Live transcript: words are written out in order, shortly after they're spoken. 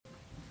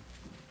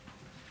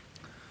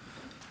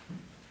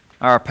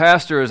Our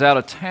pastor is out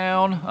of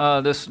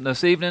town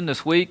this evening,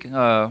 this week.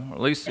 At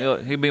least he'll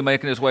be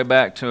making his way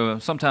back to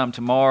sometime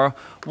tomorrow.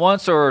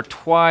 Once or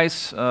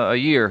twice a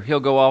year,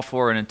 he'll go off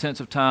for an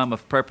intensive time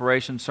of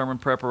preparation, sermon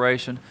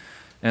preparation,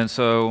 and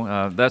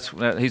so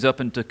he's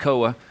up in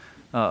Toccoa,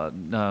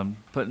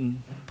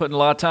 putting a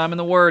lot of time in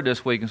the Word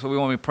this week. And so we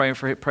want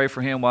to pray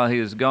for him while he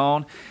is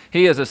gone.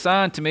 He has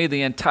assigned to me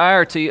the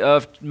entirety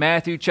of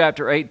Matthew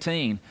chapter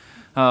 18.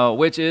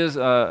 Which is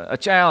a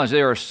challenge.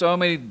 There are so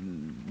many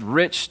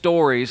rich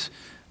stories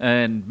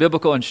and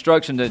biblical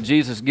instruction that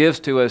Jesus gives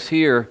to us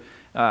here.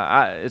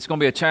 It's going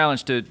to be a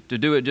challenge to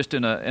do it just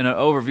in an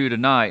overview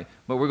tonight.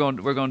 But we're going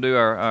to do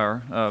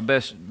our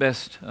best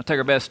take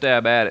our best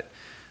stab at it.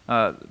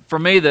 For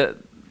me, the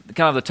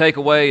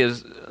takeaway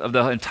is of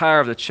the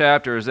entire of the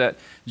chapter is that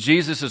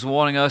Jesus is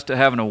wanting us to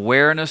have an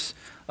awareness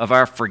of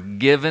our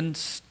forgiven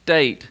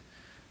state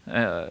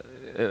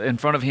in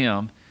front of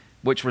Him,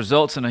 which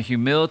results in a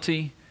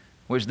humility,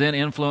 which then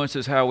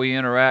influences how we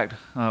interact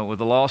with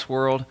the lost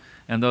world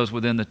and those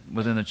within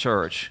the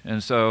church.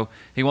 And so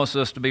He wants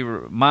us to be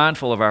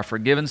mindful of our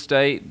forgiven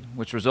state,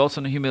 which results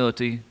in a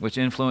humility, which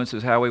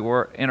influences how we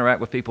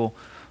interact with people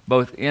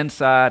both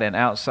inside and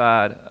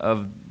outside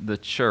of the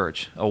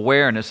church.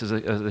 Awareness is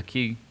a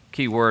key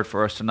word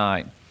for us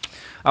tonight.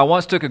 I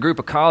once took a group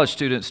of college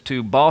students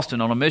to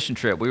Boston on a mission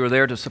trip. We were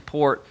there to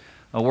support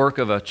a work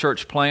of a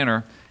church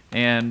planner.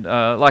 And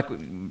like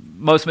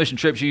most mission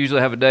trips, you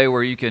usually have a day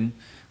where you can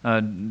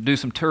do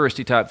some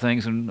touristy type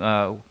things. And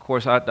of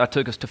course, I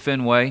took us to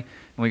Fenway, and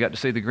we got to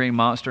see the Green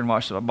Monster and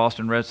watch the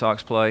Boston Red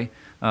Sox play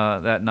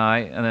that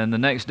night. And then the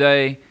next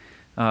day,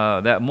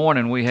 that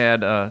morning, we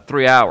had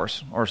 3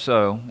 hours or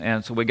so.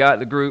 And so we got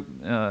the group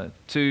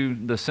to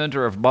the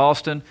center of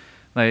Boston.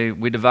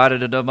 We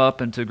divided them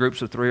up into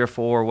groups of 3 or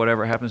 4,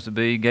 whatever it happens to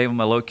be, gave them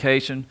a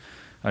location,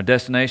 a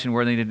destination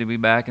where they needed to be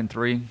back in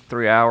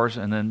three hours,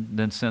 and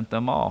then sent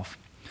them off.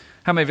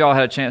 How many of y'all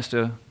had a chance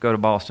to go to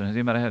Boston? Has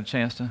anybody had a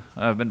chance to?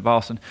 I've been to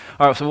Boston.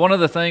 All right, so one of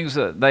the things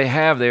that they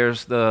have there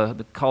is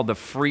called the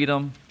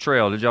Freedom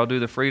Trail. Did y'all do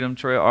the Freedom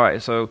Trail? All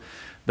right, so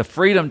the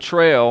Freedom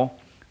Trail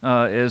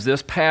is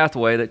this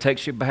pathway that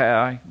takes you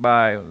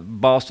by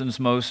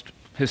Boston's most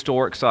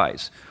historic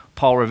sites.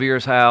 Paul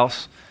Revere's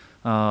house,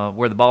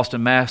 where the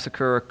Boston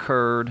Massacre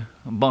occurred,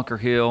 Bunker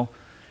Hill.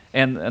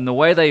 And the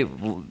way they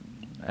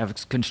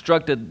have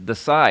constructed the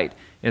site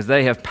is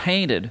they have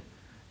painted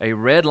a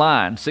red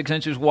line 6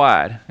 inches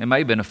wide. It may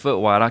have been a foot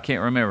wide, I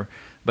can't remember,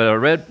 but a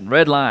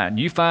red line.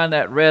 You find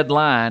that red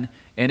line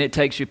and it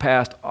takes you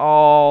past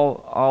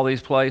all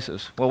these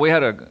places. Well, we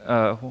had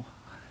a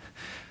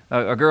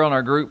girl in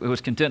our group who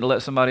was content to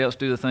let somebody else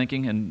do the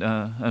thinking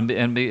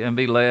and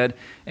be led,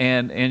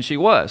 and she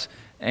was.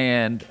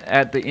 And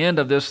at the end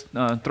of this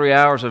 3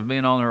 hours of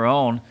being on her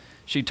own,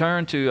 she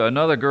turned to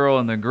another girl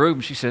in the group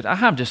and she said,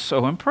 "I'm just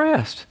so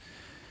impressed.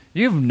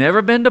 You've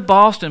never been to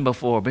Boston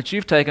before, but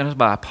you've taken us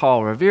by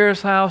Paul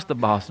Revere's house, the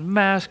Boston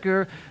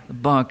Massacre, the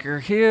Bunker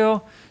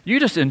Hill. You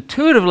just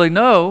intuitively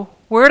know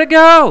where to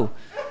go."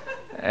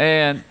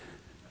 And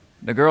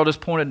the girl just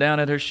pointed down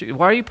at her shoes.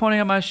 "Why are you pointing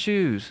at my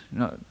shoes?"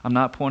 "No, I'm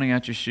not pointing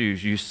at your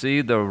shoes. You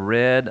see the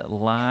red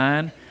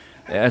line?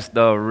 That's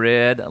the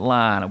red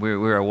line.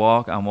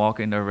 I'm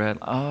walking the red."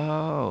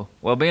 Oh.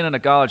 Well, being in a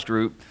college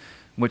group,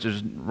 which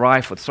is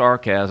rife with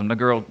sarcasm, the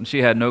girl,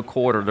 she had no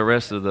quarter the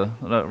rest of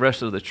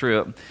the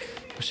trip.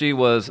 She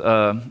was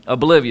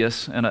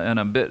oblivious and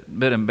a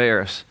bit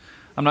embarrassed.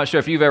 I'm not sure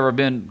if you've ever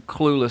been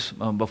clueless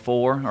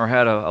before or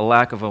had a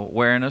lack of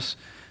awareness.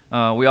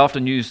 We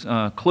often use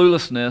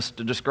cluelessness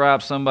to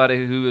describe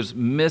somebody who is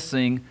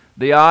missing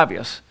the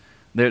obvious.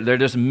 They're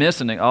just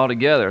missing it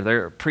altogether.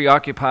 They're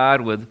preoccupied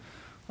with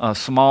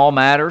small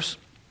matters,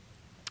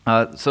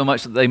 so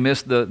much that they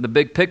miss the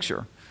big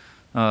picture.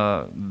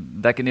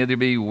 That can either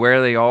be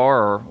where they are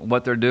or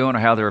what they're doing or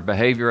how their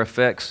behavior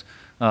affects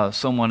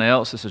someone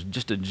else. This is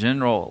just a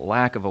general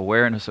lack of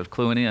awareness of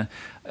cluing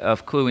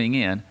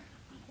in.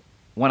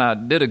 When I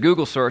did a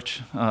Google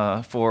search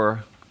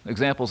for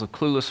examples of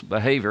clueless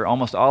behavior,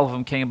 almost all of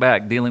them came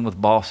back dealing with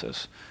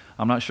bosses.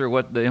 I'm not sure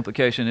what the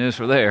implication is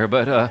for there,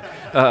 but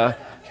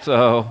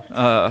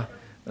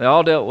they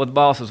all dealt with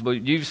bosses.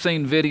 But you've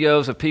seen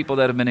videos of people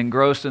that have been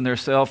engrossed in their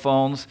cell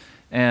phones,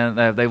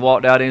 and they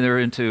walked out either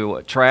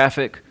into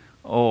traffic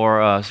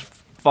or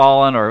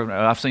fallen, or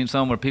I've seen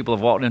some where people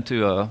have walked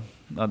into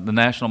the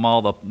National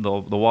Mall,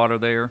 the water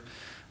there,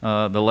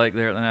 the lake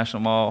there at the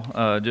National Mall.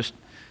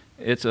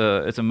 It's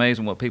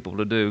amazing what people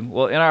do.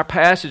 Well, in our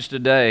passage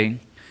today,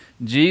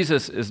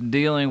 Jesus is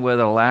dealing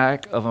with a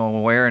lack of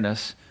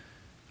awareness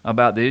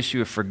about the issue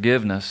of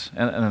forgiveness,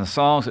 and the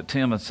songs that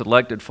Tim has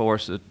selected for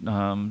us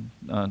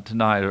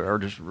tonight are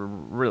just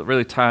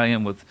really tie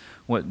in with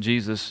what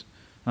Jesus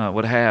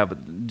would have.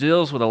 It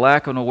deals with a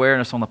lack of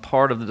awareness on the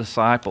part of the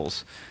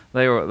disciples.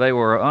 They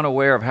were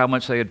unaware of how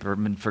much they had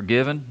been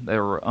forgiven. They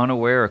were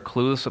unaware or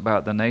clueless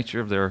about the nature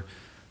of their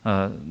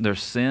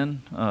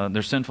sin,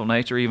 their sinful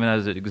nature, even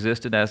as it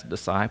existed as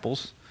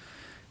disciples.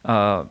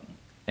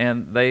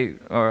 And they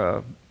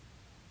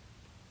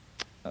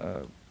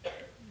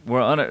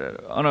were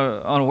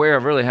unaware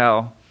of really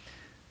how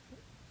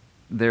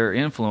their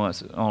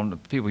influence on the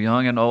people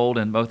young and old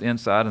and both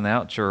inside and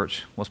out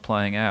church was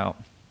playing out.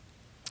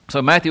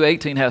 So Matthew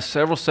 18 has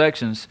several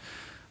sections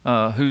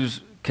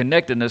whose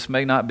connectedness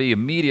may not be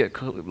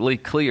immediately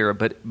clear,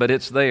 but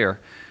it's there.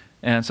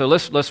 And so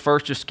let's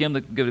first just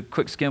give a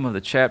quick skim of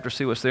the chapter,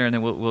 see what's there, and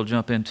then we'll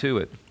jump into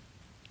it.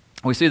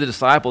 We see the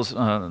disciples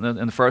in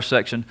the first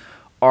section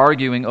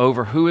arguing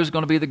over who is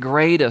going to be the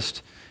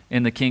greatest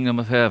in the kingdom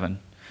of heaven.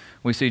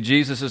 We see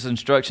Jesus'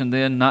 instruction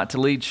then not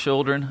to lead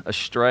children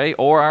astray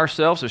or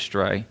ourselves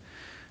astray.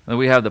 Then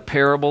we have the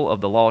parable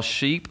of the lost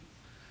sheep,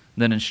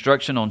 then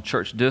instruction on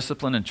church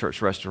discipline and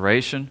church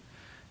restoration,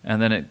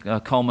 and then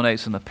it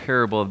culminates in the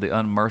parable of the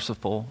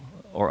unmerciful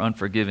or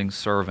unforgiving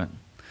servant.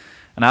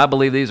 And I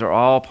believe these are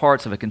all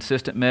parts of a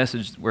consistent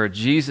message where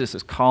Jesus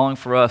is calling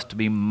for us to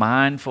be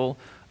mindful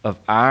of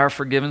our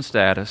forgiven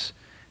status,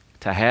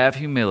 to have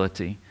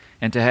humility,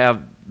 and to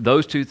have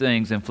those two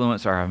things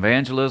influence our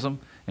evangelism,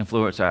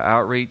 influence our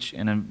outreach,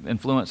 and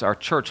influence our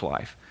church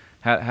life.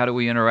 How do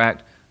we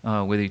interact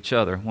with each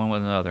other, one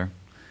with another?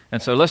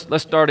 And so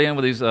let's start in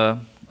with these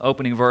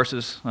opening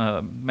verses,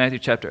 Matthew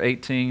chapter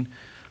 18,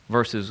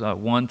 verses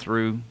 1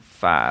 through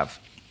 5.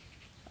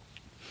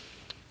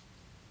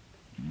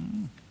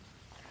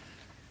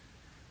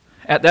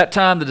 At that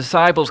time, the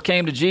disciples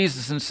came to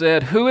Jesus and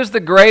said, "Who is the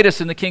greatest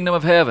in the kingdom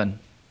of heaven?"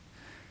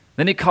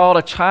 Then he called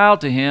a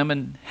child to him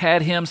and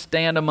had him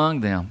stand among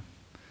them.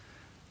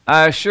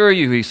 "I assure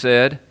you," he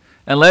said,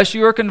 "unless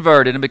you are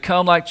converted and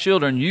become like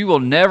children, you will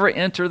never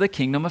enter the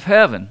kingdom of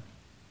heaven.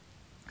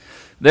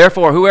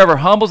 Therefore, whoever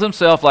humbles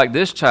himself like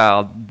this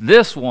child,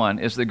 this one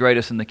is the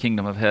greatest in the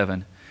kingdom of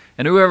heaven.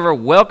 And whoever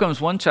welcomes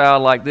one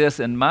child like this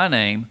in my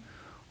name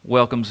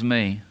welcomes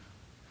me."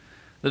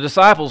 The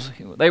disciples,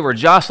 they were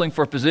jostling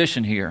for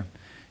position here.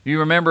 You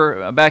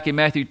remember back in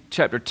Matthew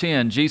chapter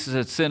 10, Jesus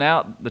had sent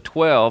out the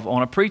 12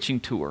 on a preaching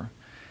tour.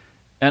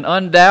 And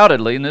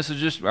undoubtedly, and this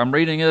is just, I'm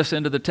reading this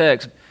into the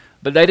text,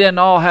 but they didn't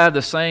all have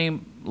the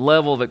same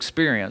level of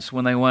experience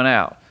when they went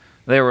out.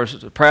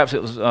 Perhaps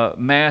it was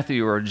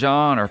Matthew or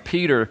John or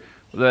Peter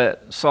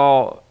that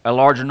saw a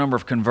larger number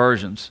of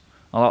conversions,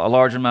 a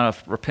large amount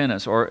of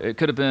repentance, or it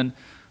could have been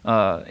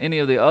any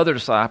of the other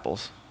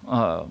disciples,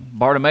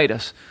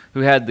 Bartimaeus,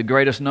 who had the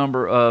greatest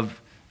number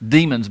of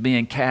demons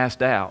being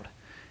cast out.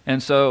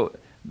 And so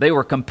they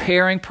were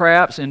comparing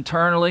perhaps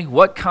internally,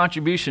 what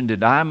contribution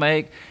did I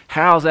make?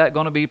 How is that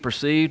going to be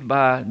perceived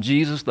by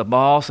Jesus, the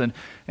boss? And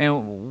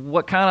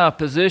what kind of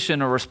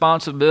position or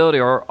responsibility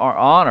or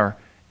honor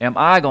am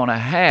I going to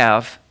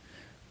have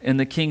in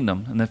the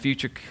kingdom, in the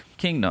future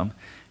kingdom?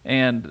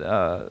 And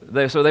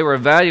so they were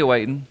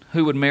evaluating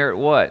who would merit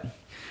what.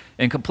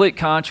 In complete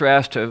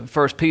contrast to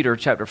 1 Peter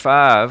chapter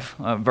 5,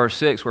 verse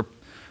 6, where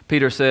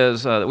Peter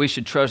says that we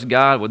should trust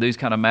God with these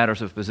kind of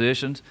matters of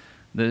positions.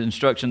 The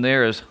instruction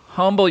there is,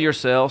 "Humble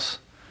yourselves,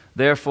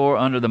 therefore,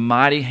 under the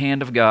mighty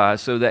hand of God,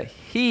 so that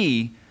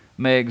He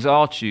may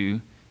exalt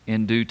you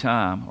in due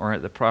time," or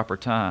at the proper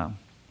time.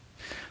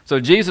 So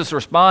Jesus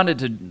responded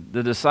to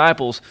the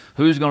disciples,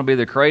 who's going to be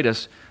the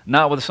greatest,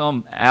 not with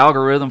some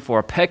algorithm for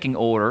a pecking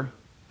order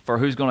for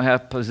who's going to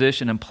have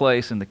position and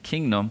place in the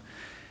kingdom.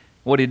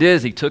 What he did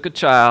is he took a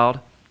child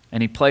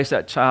and he placed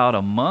that child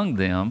among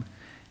them.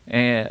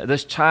 And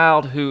this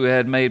child who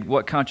had made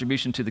what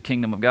contribution to the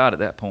kingdom of God at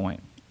that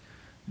point?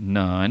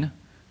 None.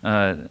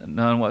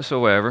 None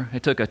whatsoever. He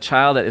took a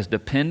child that is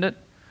dependent,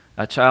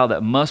 a child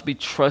that must be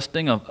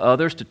trusting of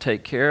others to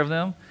take care of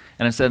them.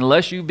 And it said,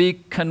 unless you be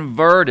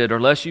converted or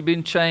unless you've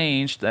been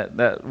changed,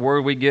 that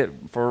word we get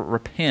for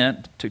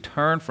repent, to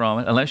turn from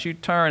it, unless you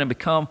turn and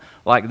become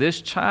like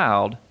this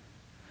child,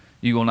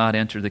 you will not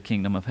enter the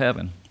kingdom of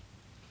heaven.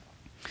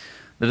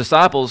 The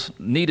disciples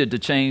needed to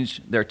change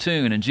their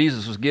tune, and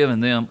Jesus was giving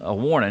them a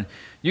warning.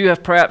 You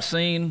have perhaps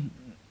seen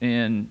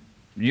in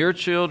your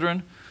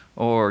children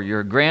or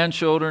your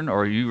grandchildren,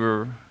 or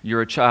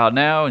you're a child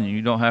now and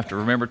you don't have to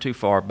remember too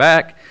far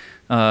back,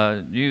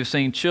 you've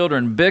seen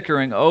children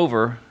bickering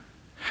over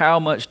how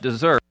much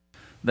dessert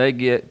they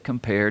get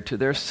compared to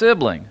their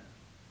sibling.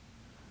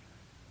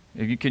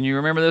 Can you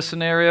remember this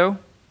scenario?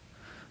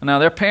 Now,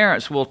 their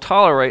parents will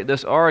tolerate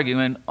this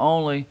argument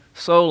only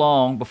so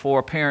long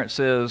before a parent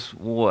says,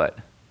 what?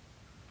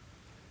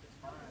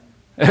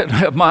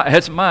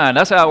 It's mine.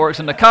 That's how it works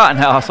in the Cotton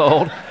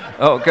household.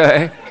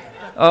 Okay.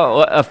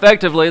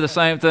 Effectively the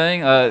same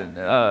thing.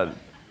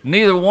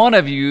 Neither one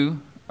of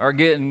you are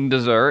getting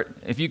dessert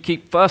if you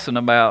keep fussing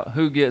about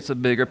who gets a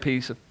bigger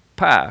piece of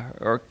pie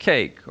or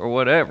cake or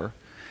whatever.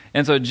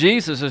 And so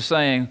Jesus is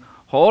saying,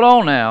 hold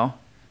on now.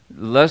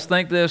 Let's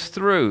think this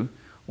through.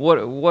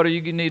 What do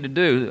you need to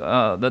do?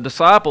 The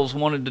disciples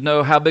wanted to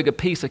know how big a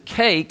piece of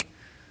cake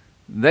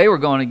they were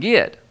going to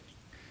get.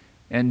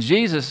 And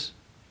Jesus,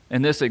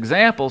 in this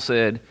example,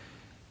 said,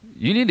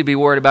 you need to be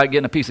worried about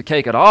getting a piece of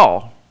cake at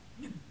all.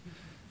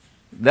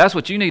 That's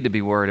what you need to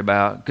be worried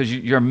about, because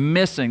you're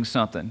missing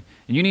something.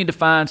 And you need to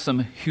find some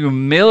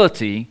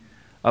humility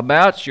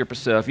about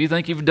yourself. You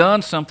think you've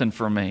done something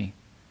for me.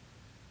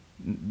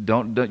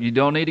 You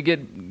don't need to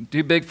get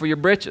too big for your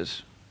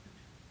britches.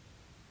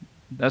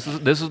 This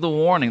is the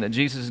warning that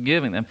Jesus is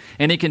giving them.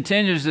 And he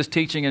continues this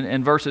teaching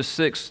in verses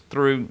 6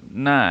 through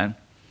 9.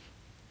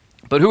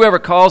 But whoever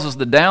causes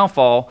the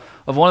downfall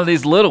of one of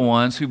these little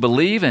ones who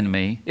believe in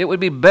me, it would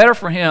be better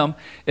for him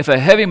if a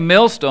heavy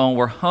millstone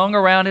were hung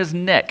around his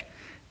neck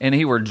and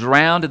he were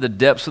drowned in the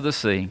depths of the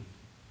sea.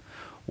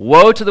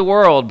 Woe to the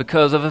world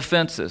because of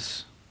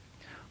offenses.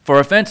 For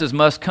offenses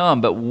must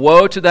come, but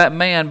woe to that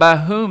man by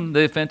whom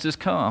the offenses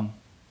come.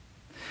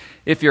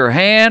 If your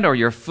hand or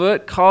your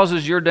foot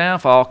causes your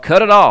downfall,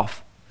 cut it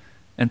off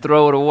and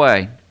throw it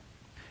away.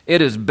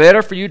 It is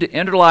better for you to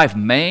enter life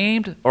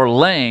maimed or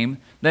lame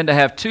than to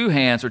have 2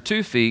 hands or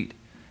 2 feet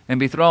and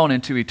be thrown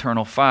into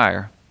eternal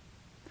fire.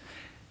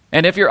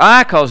 And if your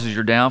eye causes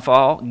your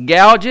downfall,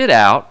 gouge it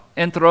out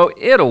and throw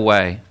it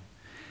away.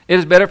 It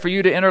is better for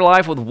you to enter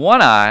life with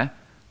 1 eye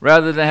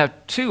rather than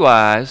have 2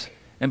 eyes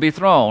and be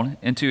thrown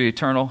into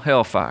eternal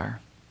hellfire.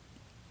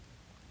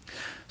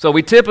 So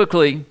we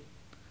typically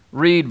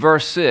read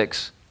verse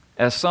 6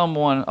 as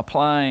someone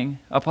applying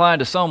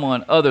to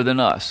someone other than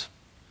us.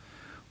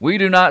 We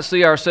do not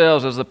see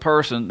ourselves as the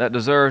person that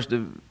deserves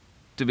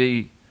to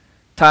be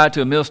tied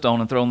to a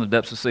millstone and thrown in the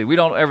depths of the sea. We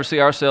don't ever see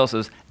ourselves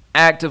as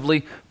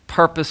actively,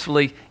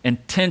 purposefully,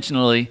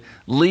 intentionally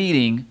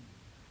leading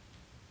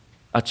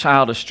a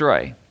child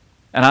astray.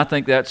 And I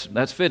think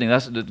that's fitting.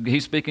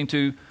 He's speaking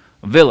to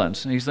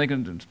villains. He's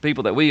thinking to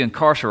people that we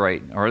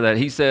incarcerate or that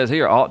he says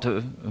here ought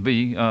to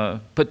be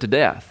put to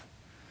death.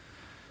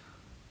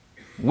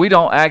 We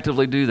don't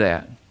actively do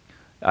that.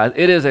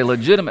 It is a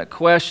legitimate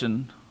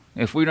question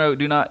if we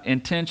do not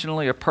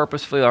intentionally or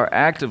purposefully or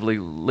actively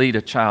lead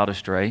a child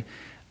astray.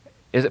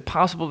 Is it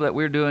possible that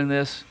we're doing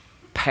this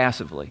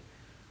passively,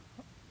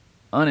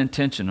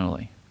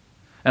 unintentionally?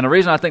 And the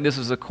reason I think this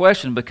is a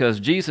question because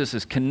Jesus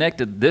has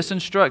connected this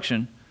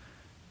instruction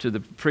to the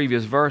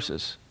previous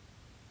verses.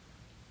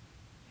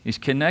 He's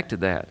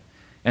connected that.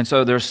 And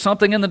so there's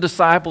something in the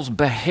disciples'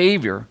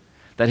 behavior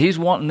that he's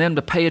wanting them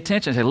to pay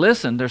attention. Say,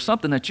 listen, there's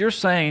something that you're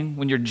saying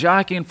when you're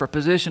jockeying for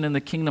position in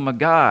the kingdom of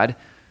God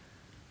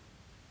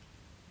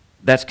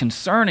that's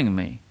concerning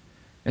me.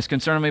 It's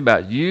concerning me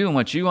about you and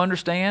what you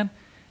understand,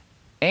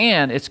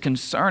 and it's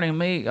concerning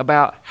me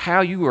about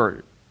how you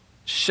are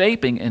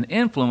shaping and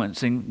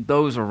influencing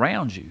those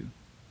around you.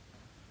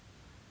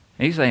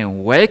 And he's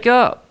saying, wake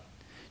up.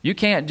 You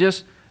can't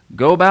just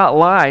go about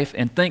life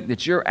and think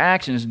that your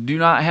actions do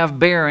not have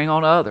bearing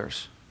on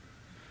others.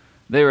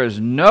 There is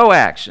no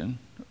action,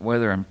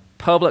 whether in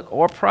public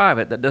or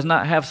private, that does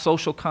not have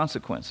social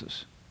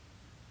consequences.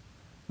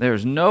 There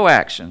is no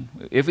action,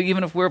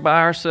 even if we're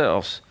by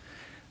ourselves,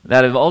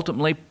 that it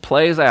ultimately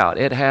plays out.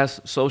 It has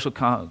social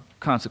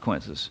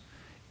consequences.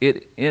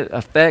 It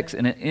affects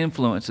and it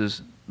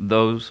influences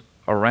those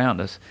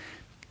around us.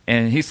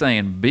 And he's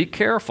saying, be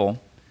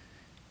careful.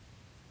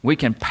 We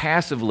can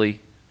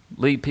passively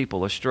lead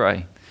people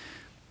astray.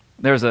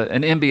 There's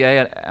an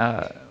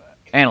NBA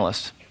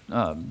analyst,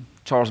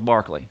 Charles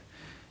Barkley,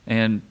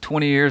 and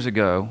 20 years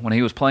ago when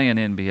he was playing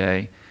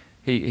NBA,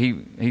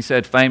 he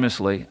said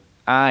famously,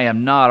 I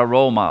am not a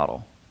role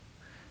model.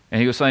 And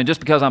he was saying, just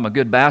because I'm a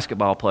good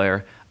basketball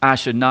player, I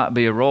should not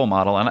be a role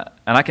model. And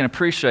I can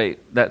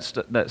appreciate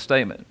that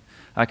statement.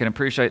 I can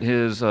appreciate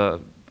his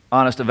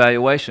honest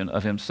evaluation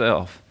of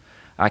himself.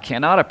 I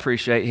cannot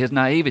appreciate his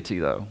naivety,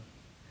 though.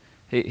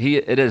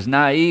 It is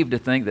naive to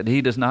think that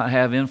he does not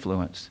have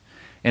influence.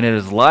 And it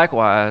is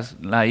likewise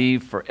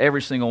naive for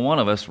every single one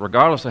of us,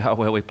 regardless of how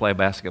well we play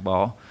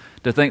basketball,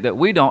 to think that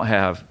we don't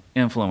have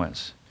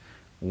influence.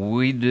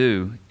 We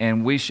do,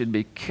 and we should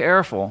be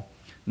careful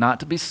not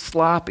to be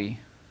sloppy,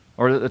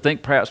 or to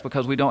think perhaps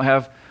because we don't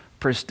have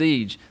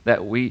prestige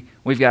that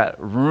we've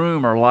got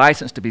room or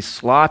license to be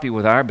sloppy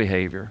with our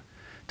behavior,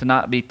 to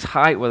not be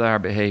tight with our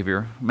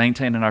behavior,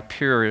 maintaining our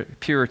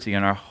purity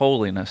and our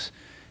holiness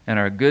and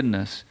our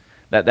goodness,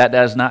 that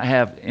does not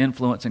have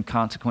influence and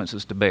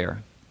consequences to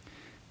bear.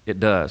 It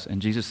does.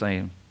 And Jesus is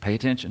saying, pay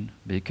attention,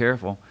 be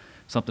careful.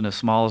 Something as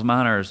small as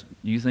mine, or as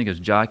you think is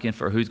jockeying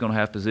for who's going to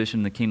have position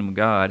in the kingdom of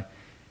God,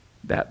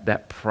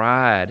 that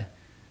pride,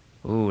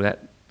 that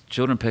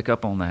children pick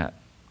up on that.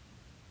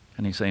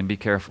 And he's saying, be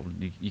careful.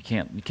 You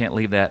can't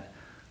leave that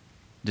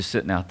just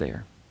sitting out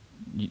there.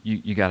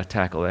 You got to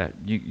tackle that.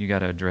 You got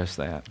to address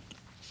that.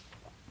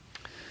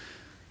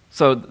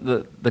 So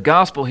the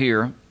gospel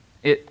here,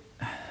 the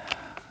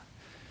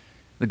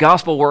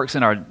gospel works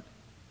in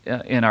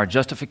our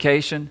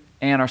justification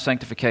and our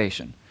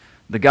sanctification.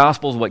 The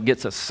gospel is what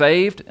gets us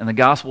saved, and the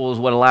gospel is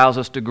what allows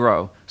us to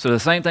grow. So the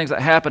same things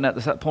that happen at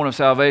the point of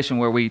salvation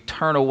where we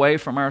turn away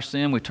from our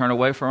sin, we turn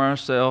away from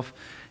ourselves,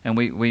 and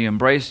we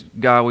embrace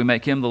God, we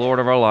make Him the Lord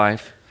of our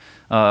life.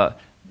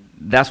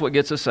 That's what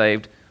gets us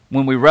saved.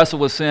 When we wrestle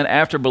with sin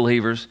after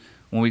believers,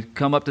 when we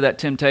come up to that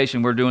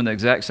temptation, we're doing the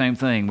exact same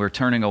thing. We're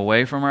turning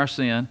away from our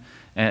sin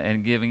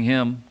and giving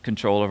Him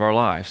control of our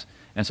lives.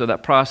 And so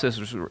that process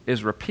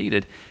is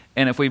repeated.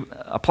 And if we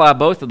apply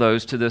both of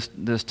those to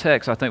this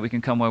text, I think we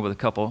can come away with a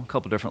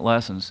couple different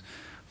lessons.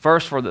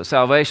 First, for the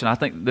salvation, I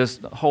think this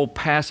whole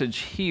passage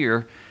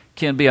here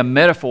can be a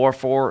metaphor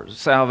for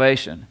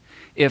salvation.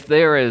 If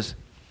there is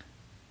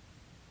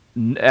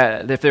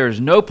if there is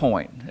no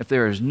point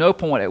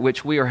at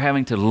which we are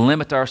having to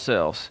limit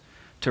ourselves,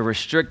 to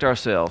restrict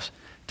ourselves,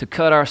 to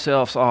cut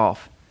ourselves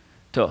off,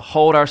 to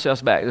hold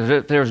ourselves back,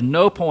 if there's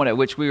no point at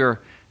which we are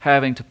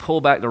having to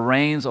pull back the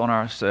reins on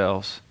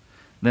ourselves,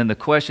 then the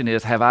question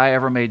is, have I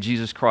ever made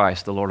Jesus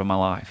Christ the Lord of my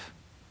life?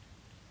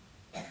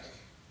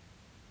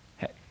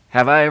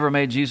 Have I ever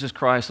made Jesus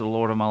Christ the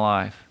Lord of my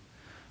life?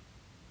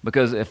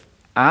 Because if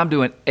I'm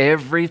doing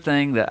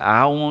everything that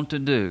I want to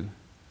do,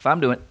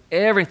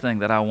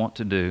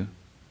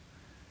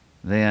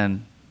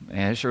 then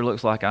it sure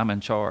looks like I'm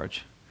in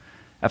charge.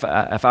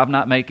 If I'm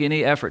not making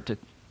any effort to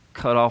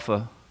cut off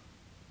a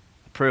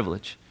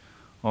privilege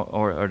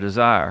or a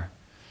desire,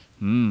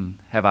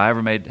 have I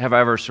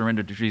ever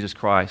surrendered to Jesus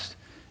Christ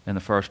in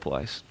the first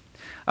place?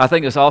 I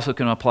think this also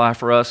can apply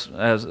for us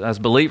as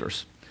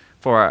believers,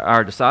 for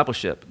our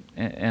discipleship.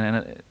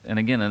 And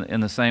again,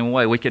 in the same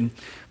way, we can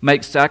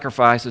make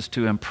sacrifices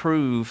to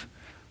improve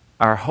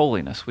our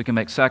holiness. We can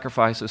make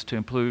sacrifices to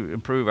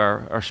improve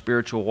our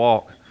spiritual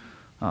walk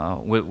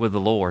with the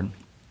Lord.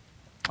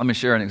 Let me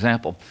share an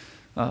example.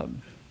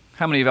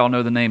 How many of y'all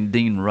know the name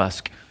Dean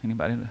Rusk?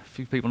 Anybody? A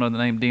few people know the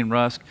name Dean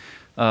Rusk.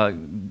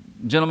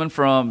 Gentleman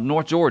from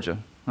North Georgia.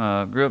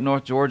 Grew up in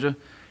North Georgia.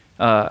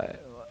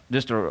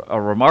 Just a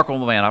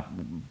remarkable man. I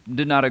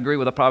would not have agreed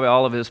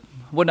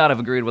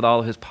with all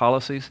of his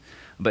policies,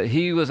 but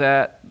he was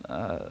at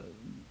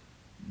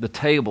the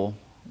table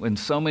in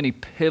so many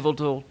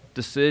pivotal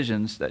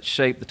decisions that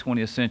shaped the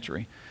 20th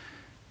century.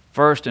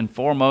 First and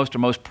foremost, or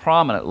most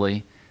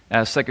prominently,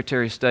 as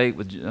Secretary of State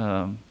with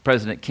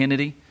President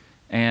Kennedy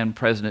and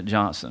President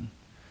Johnson.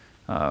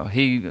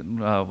 He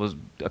was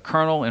a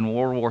colonel in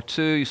World War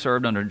II. He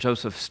served under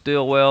Joseph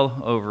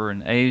Stilwell over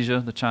in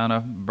Asia, the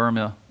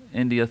China-Burma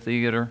India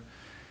theater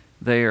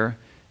there.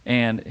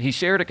 And he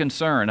shared a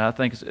concern, I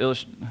think,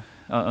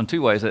 in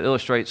two ways that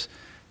illustrates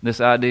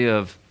this idea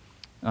of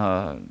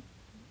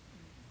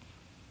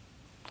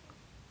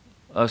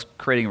us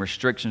creating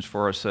restrictions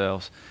for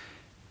ourselves.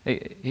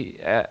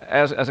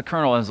 As a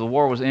colonel, as the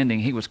war was ending,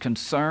 he was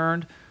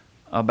concerned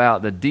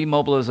about the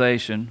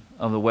demobilization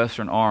of the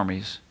Western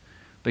armies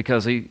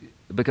because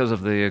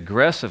of the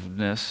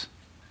aggressiveness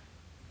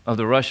of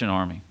the Russian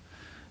army.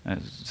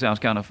 It sounds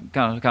kind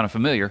of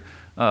familiar.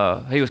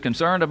 He was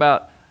concerned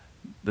about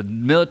the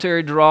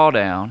military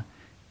drawdown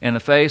in the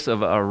face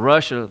of a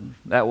Russia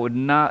that would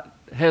not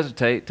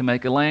hesitate to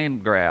make a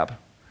land grab,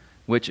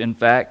 which in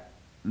fact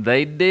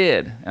they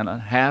did, and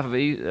half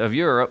of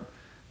Europe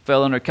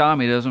fell under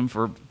communism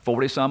for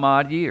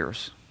 40-some-odd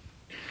years.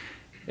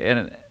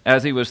 And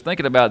as he was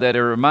thinking about that,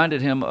 it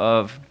reminded him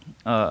of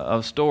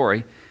a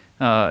story,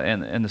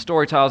 and the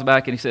story ties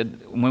back, and he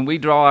said, when we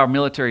draw our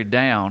military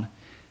down,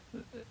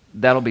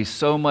 that'll be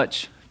so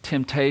much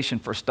temptation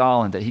for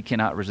Stalin that he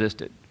cannot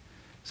resist it.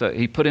 So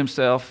he put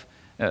himself,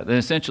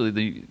 essentially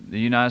the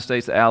United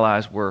States, the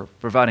Allies, were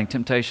providing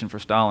temptation for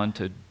Stalin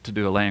to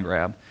do a land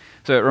grab.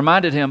 So it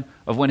reminded him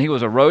of when he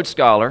was a Rhodes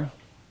Scholar,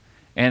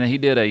 and he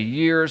did a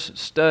year's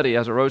study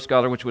as a Rhodes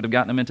Scholar, which would have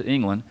gotten him into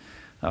England,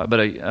 but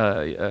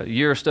a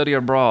year study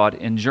abroad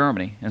in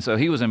Germany. And so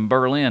he was in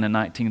Berlin in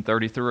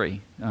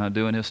 1933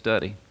 doing his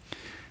study.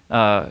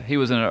 He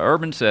was in an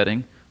urban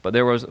setting, but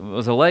there was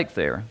a lake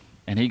there,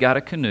 and he got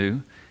a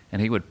canoe,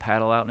 and he would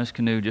paddle out in his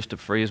canoe just to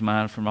free his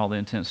mind from all the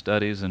intense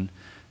studies and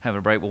have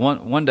a break. Well,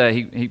 one day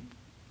he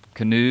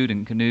canoed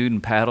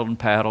and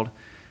paddled,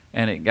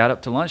 and it got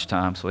up to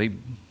lunchtime, so he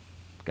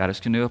got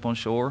his canoe up on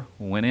shore,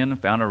 went in and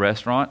found a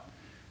restaurant,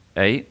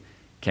 ate,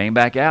 came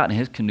back out, and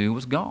his canoe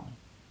was gone.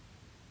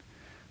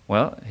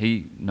 Well,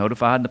 he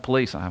notified the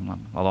police. I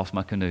lost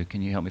my canoe.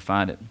 Can you help me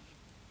find it?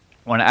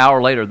 Well, an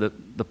hour later,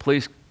 the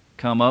police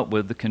come up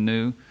with the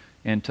canoe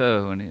in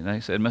tow, and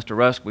they said, Mr.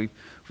 Rusk, we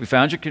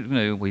found your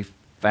canoe. We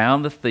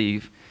found the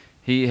thief.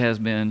 He has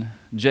been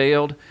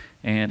jailed,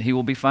 and he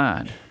will be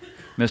fined.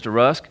 Mr.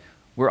 Rusk,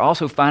 we're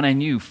also fining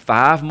you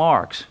 5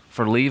 marks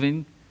for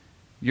leaving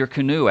your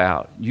canoe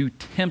out. You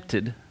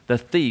tempted the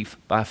thief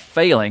by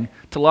failing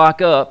to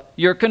lock up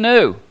your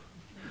canoe.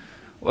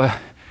 Well,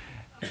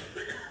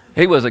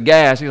 he was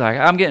aghast. He's like,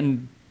 I'm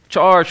getting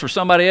charged for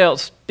somebody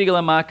else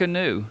stealing my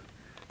canoe.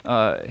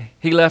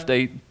 He left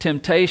a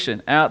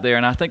temptation out there,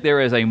 and I think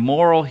there is a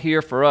moral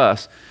here for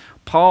us.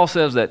 Paul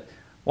says that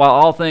while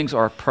all things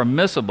are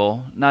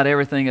permissible, not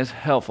everything is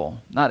helpful.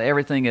 Not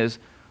everything is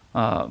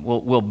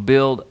will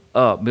build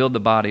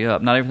the body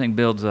up. Not everything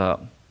builds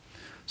up.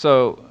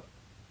 So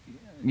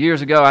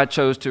years ago, I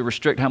chose to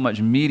restrict how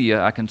much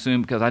media I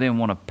consumed because I didn't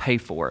want to pay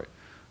for it.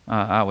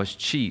 I was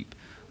cheap.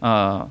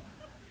 But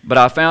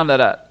I found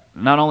that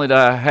not only did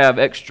I have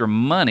extra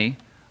money,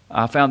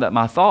 I found that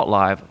my thought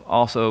life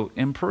also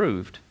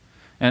improved.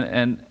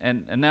 And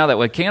now that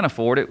we can't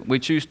afford it, we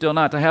choose still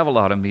not to have a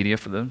lot of media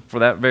for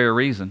that very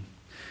reason.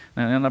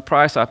 And the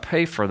price I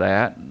pay for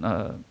that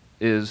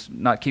is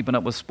not keeping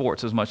up with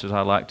sports as much as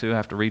I'd like to. I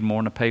have to read more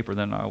in the paper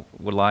than I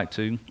would like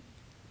to.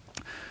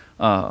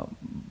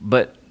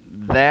 But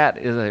that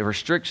is a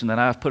restriction that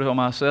I've put on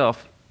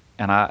myself,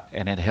 and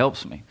it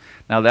helps me.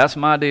 Now that's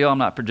my deal. I'm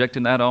not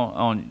projecting that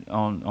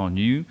on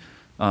you.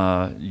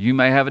 You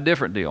may have a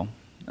different deal,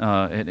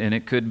 and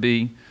it could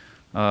be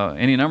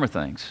any number of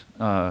things.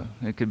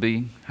 It could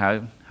be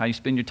how you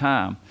spend your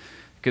time.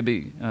 It could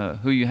be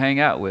who you hang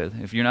out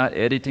with. If you're not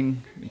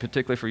editing,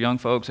 particularly for young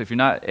folks, if you're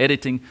not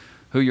editing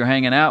who you're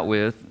hanging out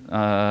with,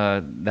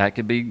 that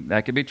could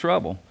be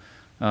trouble.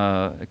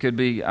 It could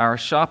be our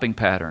shopping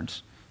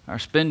patterns, our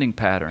spending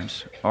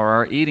patterns, or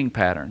our eating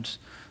patterns.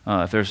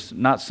 If there's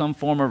not some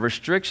form of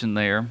restriction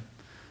there,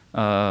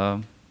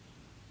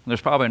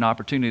 there's probably an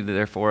opportunity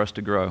there for us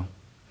to grow.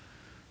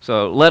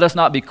 So let us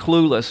not be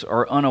clueless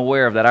or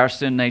unaware of that our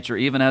sin nature,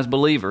 even as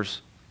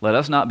believers, let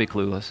us not be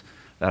clueless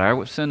that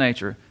our sin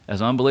nature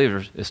as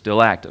unbelievers is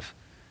still active.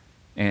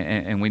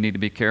 And we need to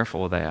be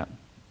careful of that.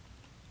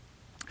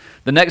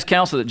 The next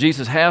counsel that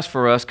Jesus has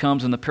for us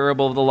comes in the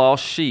parable of the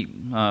lost sheep,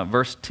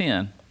 verse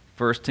 10.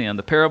 Verse 10,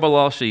 the parable of the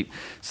lost sheep.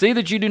 See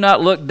that you do not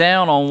look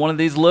down on one of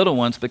these little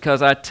ones,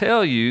 because I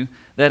tell you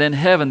that in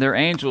heaven their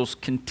angels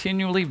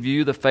continually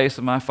view the face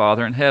of my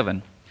Father in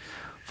heaven.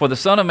 For the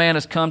Son of Man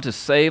has come to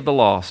save the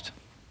lost.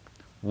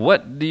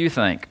 What do you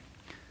think?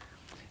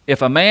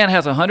 If a man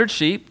has 100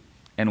 sheep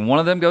and one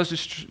of them goes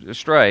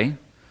astray,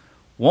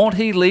 won't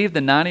he leave the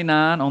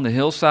 99 on the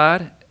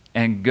hillside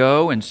and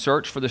go and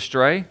search for the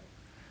stray?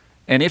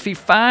 And if he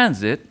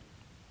finds it,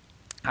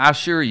 I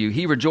assure you,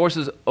 he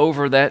rejoices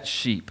over that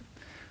sheep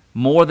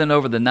more than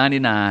over the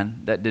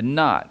 99 that did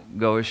not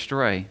go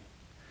astray.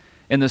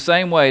 In the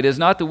same way, it is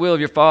not the will of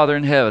your Father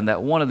in heaven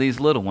that one of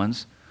these little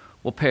ones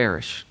will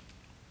perish.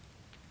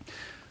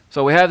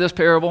 So we have this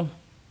parable.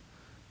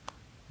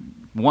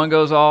 One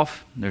goes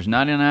off. There's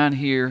 99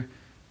 here.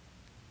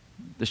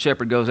 The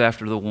shepherd goes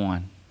after the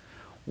one.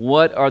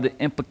 What are the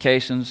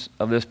implications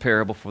of this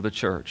parable for the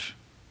church?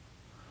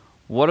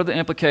 What are the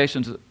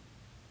implications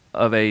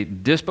of a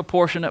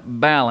disproportionate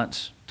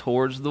balance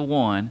towards the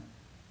one,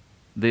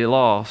 the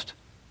lost,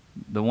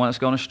 the one that's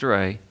gone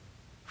astray,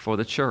 for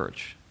the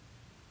church?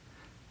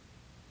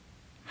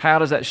 How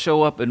does that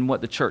show up in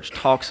what the church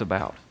talks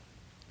about?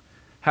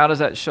 How does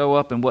that show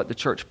up in what the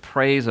church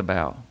prays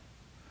about?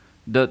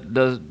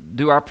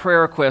 Do our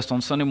prayer requests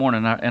on Sunday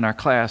morning in our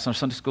class, our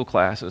Sunday school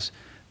classes,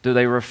 do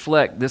they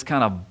reflect this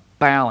kind of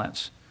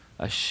balance,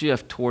 a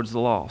shift towards the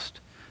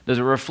lost? Does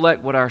it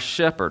reflect what our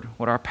shepherd,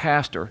 what our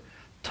pastor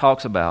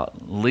talks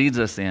about, leads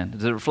us in?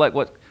 Does it reflect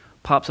what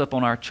pops up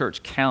on our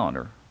church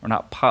calendar? Or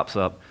not pops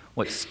up,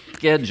 what's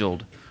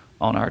scheduled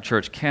on our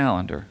church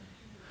calendar?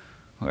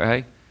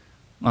 Okay?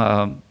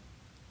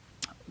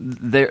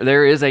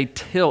 There is a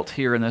tilt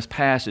here in this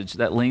passage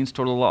that leans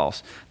toward the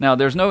lost. Now,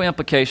 there's no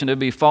implication, it would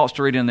be false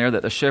to read in there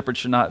that the shepherd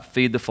should not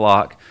feed the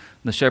flock,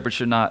 the shepherd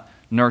should not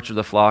nurture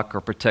the flock or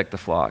protect the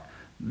flock.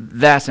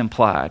 That's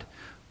implied.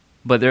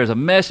 But there's a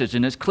message,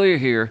 and it's clear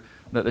here,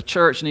 that the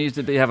church needs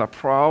to have a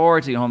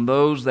priority on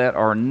those that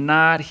are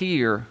not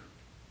here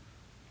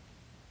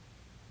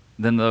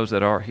than those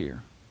that are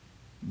here.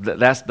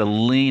 That's the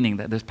leaning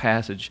that this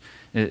passage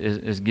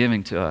is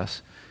giving to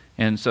us.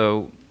 And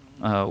so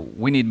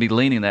we need to be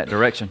leaning in that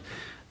direction.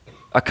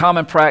 A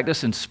common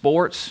practice in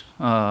sports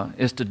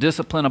is to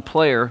discipline a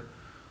player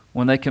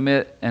when they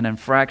commit an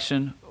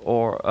infraction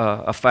or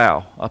a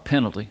foul, a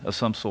penalty of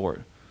some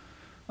sort.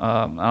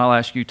 I'll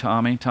ask you,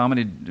 Tommy.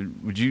 Tommy,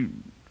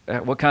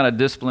 what kind of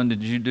discipline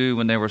did you do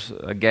when there was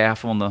a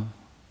gaff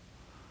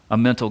a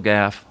mental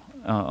gaff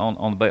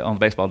on the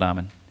baseball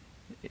diamond?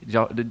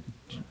 Did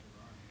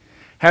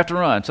have to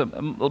run. So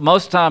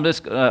most of the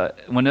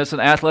time, when it's an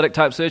athletic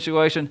type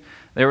situation,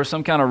 there was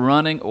some kind of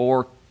running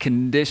or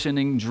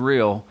conditioning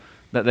drill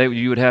that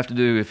you would have to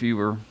do if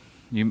you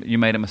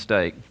made a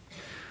mistake.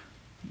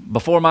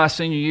 Before my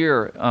senior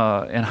year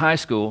in high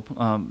school,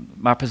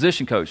 my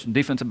position coach,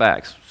 defensive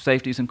backs,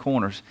 safeties and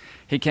corners,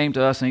 he came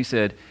to us and he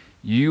said,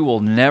 "You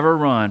will never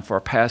run for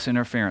a pass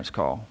interference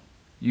call.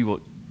 You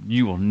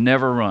will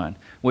never run,"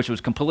 which was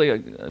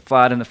completely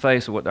flat in the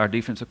face of what our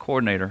defensive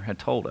coordinator had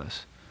told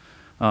us.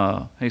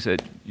 He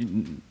said,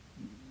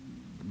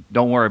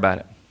 "Don't worry about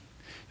it."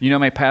 You know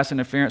how many pass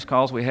interference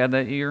calls we had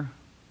that year?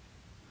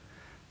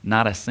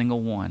 Not a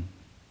single one.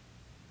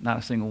 Not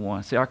a single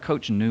one. See, our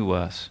coach knew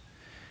us.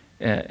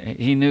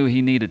 He knew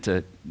he needed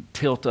to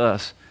tilt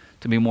us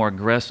to be more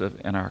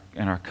aggressive in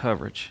our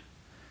coverage,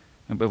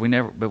 but we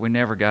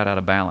never got out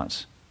of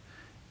balance.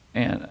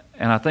 And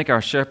I think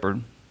our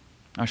shepherd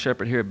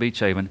here at Beach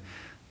Haven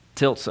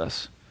tilts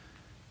us.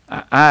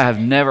 I have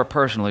never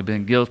personally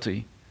been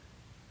guilty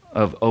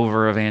of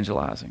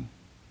over-evangelizing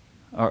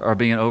or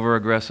being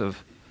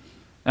over-aggressive.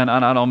 And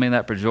I don't mean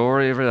that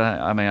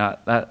pejoratively. I mean,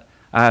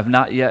 I have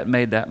not yet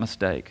made that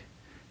mistake.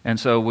 And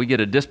so we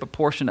get a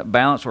disproportionate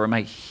balance, or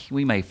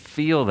we may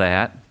feel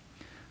that,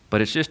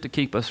 but it's just to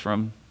keep us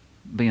from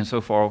being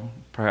so far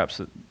perhaps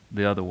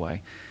the other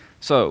way.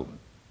 So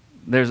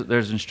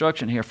there's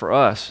instruction here for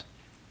us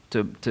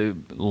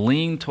to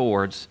lean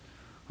towards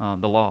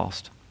the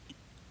lost.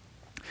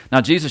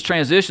 Now, Jesus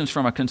transitions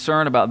from a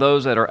concern about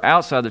those that are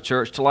outside the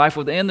church to life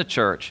within the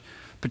church,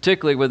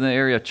 particularly within the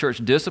area of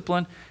church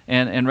discipline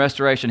and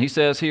restoration. He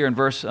says here in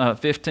verse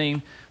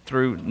 15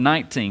 through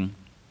 19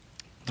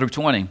 through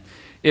 20,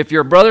 If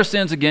your brother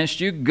sins against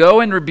you, go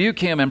and rebuke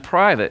him in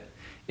private.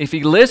 If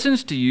he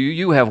listens to you,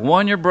 you have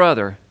won your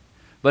brother.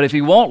 But if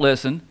he won't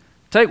listen,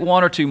 take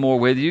one or two more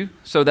with you,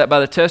 so that by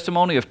the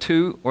testimony of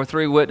 2 or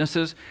 3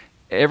 witnesses,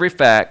 every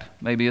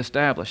fact may be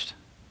established.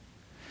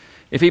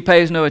 If he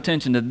pays no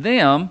attention to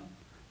them,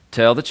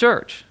 tell the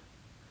church.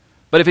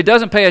 But if he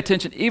doesn't pay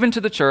attention even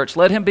to the church,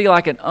 let him be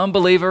like an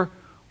unbeliever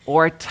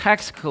or a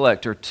tax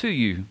collector to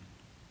you.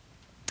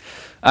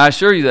 I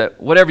assure you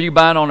that whatever you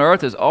bind on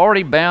earth is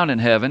already bound in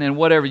heaven, and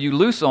whatever you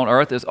loose on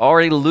earth is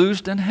already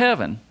loosed in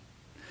heaven.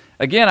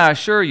 Again, I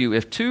assure you,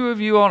 if 2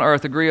 of you on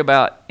earth agree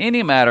about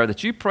any matter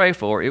that you pray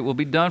for, it will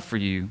be done for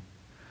you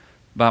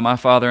by my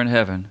Father in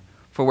heaven.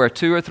 For where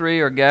 2 or 3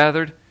 are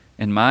gathered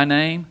in my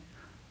name,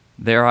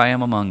 there I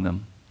am among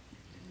them.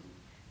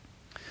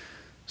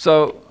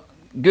 So,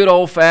 good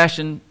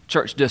old-fashioned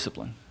church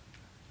discipline.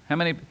 Does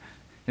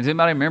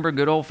anybody remember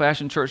good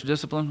old-fashioned church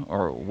discipline,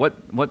 or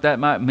what that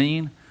might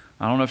mean?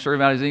 I don't know if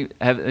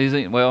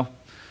everybody's well,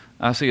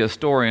 I see a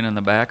historian in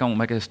the back. I won't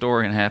make a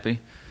historian happy.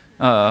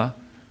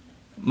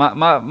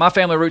 My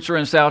family roots are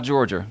in South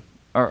Georgia,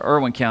 or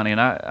Irwin County,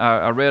 and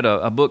I read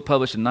a book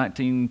published in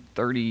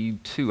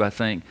 1932, I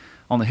think,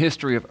 on the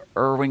history of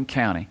Irwin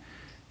County.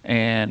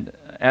 And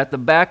at the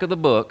back of the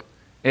book,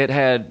 it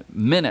had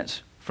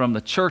minutes from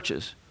the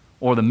churches,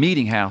 or the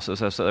meeting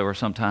houses, as they were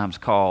sometimes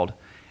called.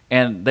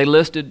 And they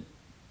listed,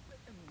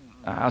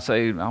 I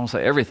won't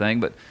say everything,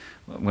 but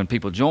when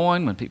people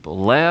joined, when people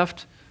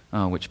left,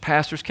 which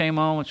pastors came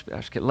on, which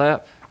pastors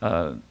left,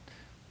 and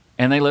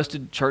they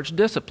listed church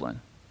discipline.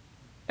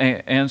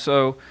 And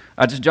so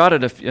I just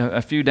jotted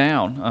a few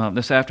down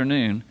this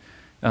afternoon.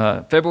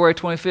 February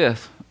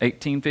 25th,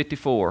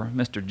 1854,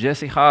 Mr.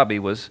 Jesse Hobby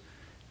was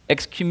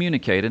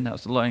excommunicated, that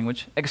was the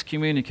language,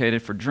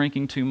 excommunicated for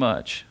drinking too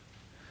much.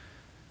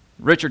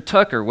 Richard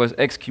Tucker was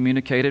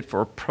excommunicated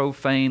for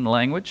profane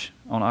language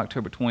on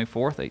October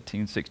 24th,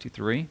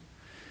 1863.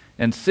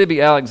 And Sibby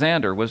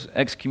Alexander was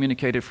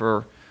excommunicated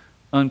for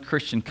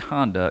unchristian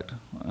conduct,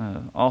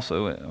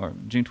 also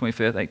June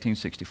 25th,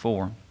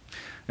 1864.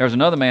 There was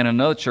another man in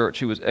another church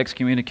who was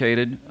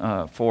excommunicated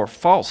for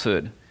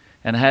falsehood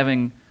and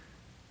having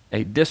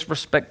a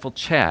disrespectful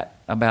chat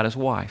about his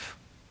wife.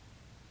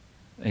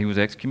 He was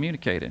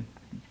excommunicated.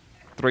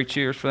 3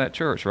 cheers for that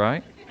church,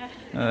 right?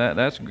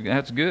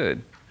 That's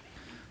good.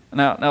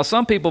 Now,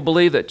 some people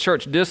believe that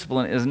church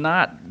discipline is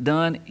not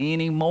done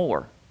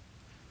anymore.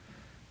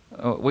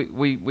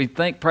 We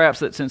think perhaps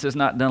that since it's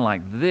not done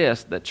like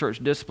this, that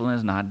church discipline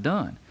is not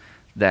done.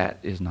 That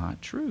is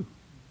not true.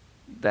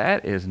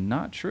 That is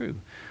not true.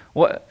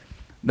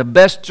 The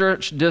best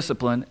church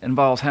discipline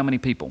involves how many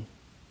people?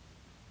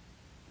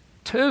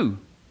 2.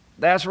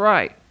 That's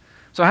right.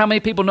 So how many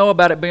people know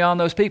about it beyond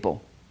those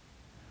people?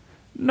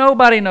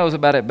 Nobody knows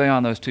about it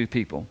beyond those 2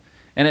 people.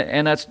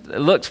 And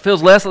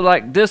feels less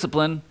like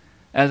discipline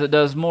as it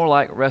does more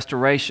like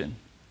restoration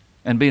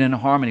and being in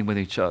harmony with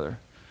each other.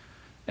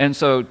 And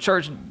so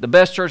the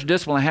best church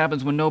discipline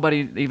happens when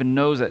nobody even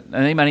knows it,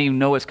 and they might even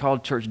know it's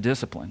called church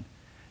discipline.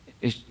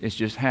 It's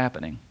just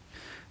happening.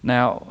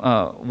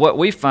 Now, what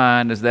we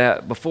find is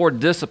that before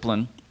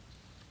discipline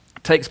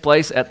takes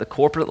place at the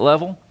corporate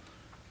level,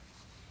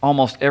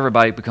 almost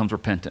everybody becomes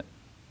repentant.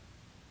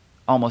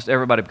 Almost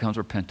everybody becomes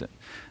repentant.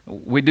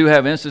 We do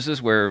have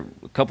instances where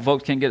a couple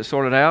folks can't get it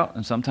sorted out,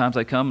 and sometimes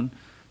they come and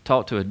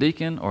talk to a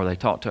deacon or they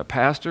talk to a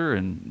pastor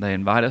and they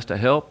invite us to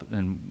help,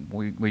 and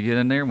we get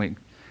in there and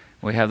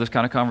we have those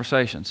kind of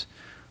conversations.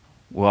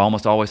 We'll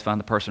almost always find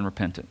the person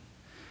repentant.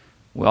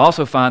 We'll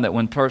also find that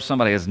when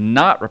somebody is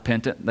not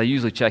repentant, they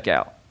usually check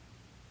out.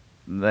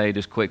 They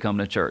just quit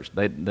coming to church.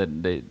 They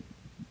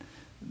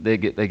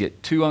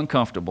get too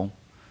uncomfortable,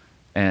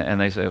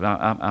 and they say,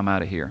 "I'm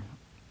out of here,"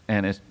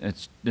 and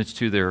it's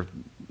to their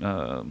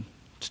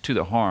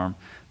harm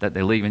that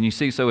they leave. And you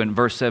see, so in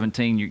verse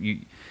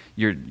 17,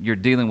 you're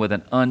dealing with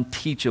an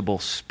unteachable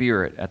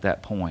spirit at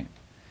that point.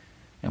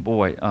 And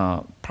boy,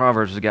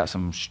 Proverbs has got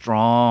some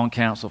strong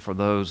counsel for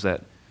those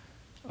that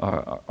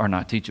are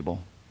not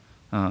teachable.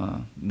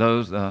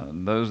 Those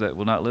that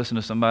will not listen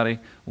to somebody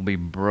will be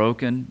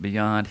broken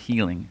beyond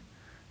healing,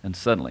 and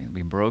suddenly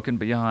be broken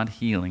beyond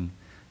healing,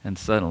 and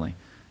suddenly.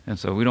 And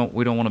so we don't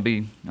want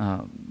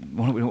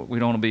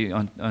to be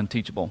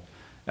unteachable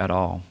at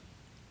all.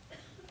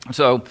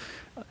 So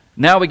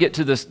now we get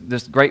to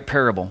this great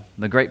parable,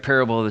 the great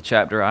parable of the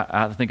chapter.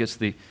 I think it's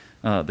the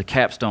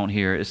capstone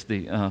here. It's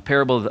the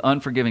parable of the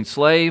unforgiving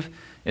slave.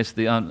 It's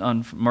the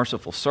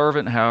unmerciful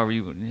servant, however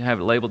you have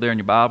it labeled there in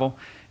your Bible.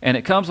 And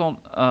it comes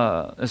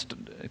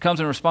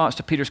in response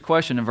to Peter's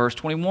question in verse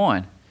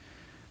 21.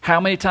 How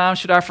many times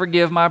should I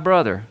forgive my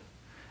brother?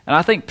 And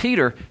I think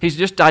Peter, he's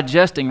just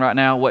digesting right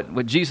now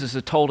what Jesus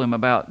has told him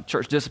about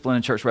church discipline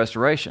and church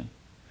restoration.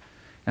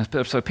 And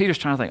so Peter's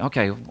trying to think,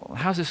 okay,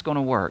 how's this going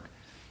to work?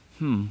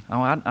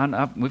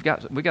 We've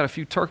got a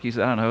few turkeys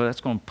that I know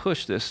that's going to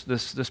push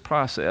this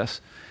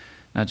process.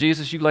 Now,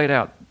 Jesus, you laid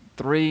out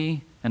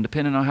 3, and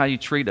depending on how you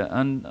treat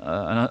an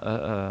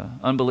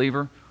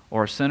unbeliever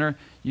or a sinner,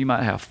 you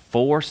might have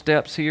 4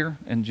 steps here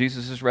in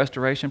Jesus'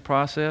 restoration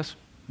process.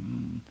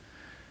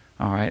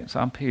 All right, so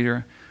I'm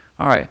Peter.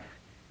 All right,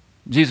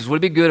 Jesus, would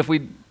it be good if we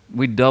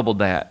doubled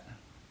that?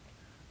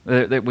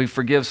 That we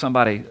forgive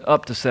somebody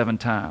up to 7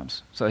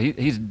 times. So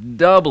he's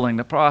doubling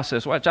the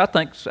process, which I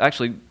think is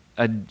actually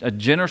a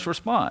generous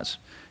response.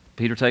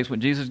 Peter takes what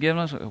Jesus has given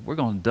us. We're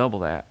going to double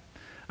that.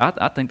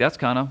 I think that's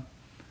kind of,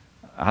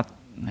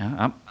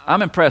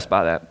 I'm impressed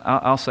by that.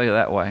 I'll say it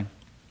that way.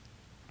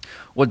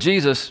 Well,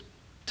 Jesus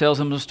tells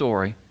him the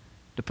story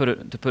to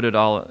put it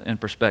all in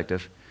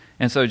perspective.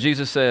 And so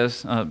Jesus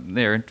says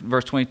there in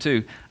verse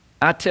 22,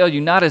 I tell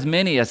you, not as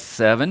many as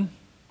 7,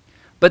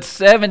 but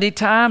 70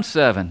 times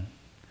 7.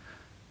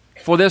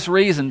 For this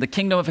reason, the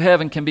kingdom of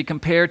heaven can be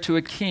compared to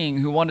a king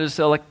who wanted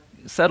to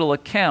settle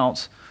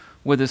accounts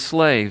with his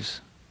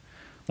slaves.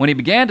 When he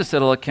began to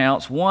settle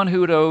accounts, one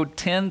who had owed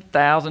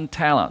 10,000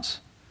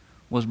 talents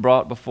was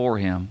brought before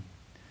him.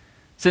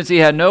 Since he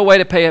had no way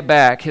to pay it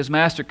back, his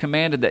master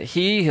commanded that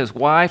he, his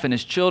wife, and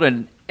his children,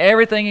 and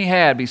everything he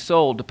had be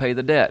sold to pay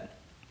the debt.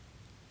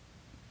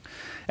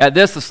 At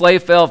this, the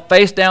slave fell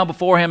face down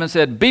before him and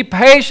said, Be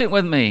patient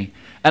with me,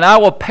 and I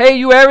will pay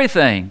you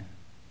everything.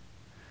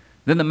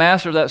 Then the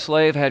master of that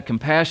slave had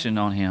compassion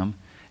on him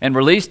and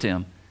released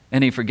him,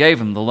 and he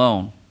forgave him the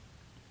loan.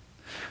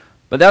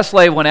 But that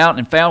slave went out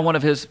and found one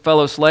of his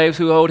fellow slaves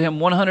who owed him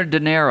 100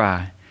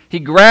 denarii. He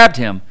grabbed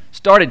him,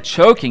 started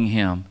choking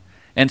him,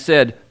 and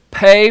said,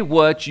 Pay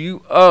what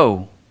you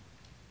owe.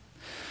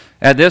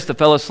 At this, the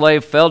fellow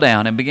slave fell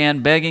down and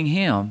began begging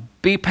him,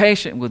 Be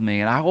patient with me,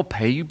 and I will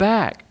pay you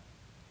back.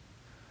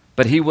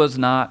 But he was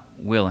not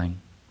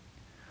willing.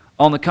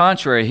 On the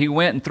contrary, he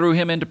went and threw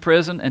him into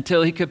prison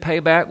until he could pay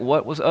back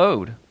what was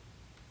owed.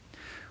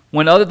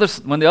 When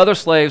the other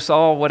slaves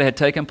saw what had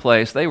taken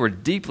place, they were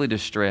deeply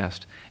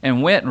distressed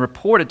and went and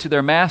reported to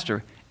their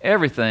master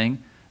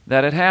everything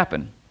that had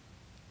happened.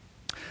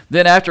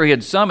 Then after he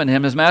had summoned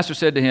him, his master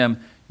said to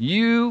him,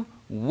 You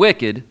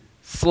wicked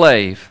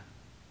slave,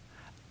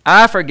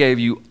 I forgave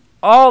you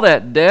all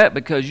that debt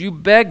because you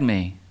begged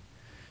me.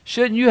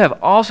 Shouldn't you have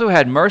also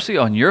had mercy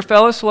on your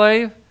fellow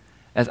slave,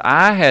 as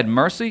I had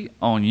mercy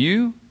on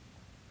you?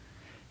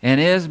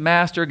 And his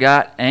master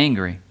got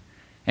angry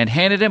and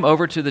handed him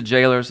over to the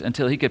jailers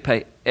until he could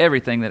pay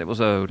everything that it was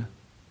owed.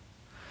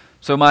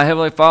 So my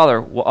heavenly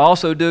Father will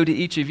also do to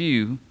each of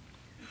you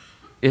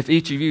if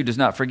each of you does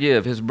not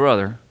forgive his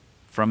brother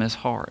from his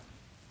heart.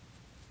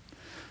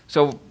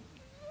 So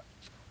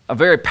a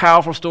very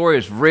powerful story.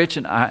 It's rich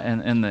in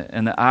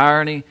the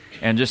irony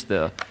and just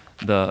the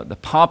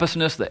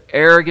pompousness, the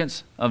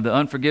arrogance of the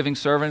unforgiving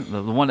servant,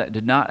 the one that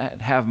did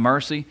not have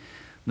mercy,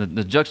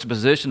 the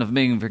juxtaposition of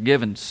being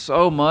forgiven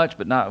so much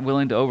but not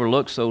willing to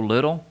overlook so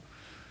little.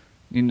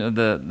 You know,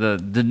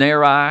 the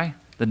denarii.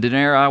 The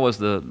denarii was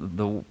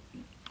the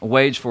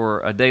wage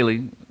for a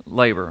daily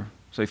labor.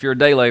 So if you're a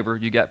day laborer,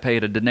 you got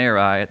paid a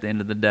denarii at the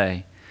end of the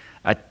day.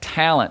 A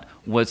talent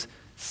was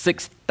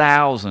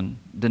 6,000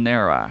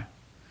 denarii.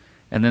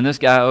 And then this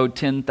guy owed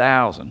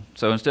 10,000.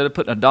 So instead of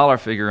putting a dollar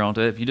figure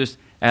onto it, if you just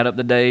add up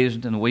the days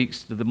and the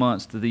weeks to the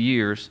months to the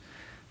years,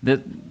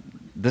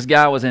 this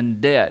guy was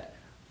in debt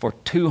for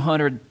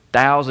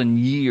 200,000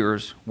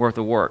 years worth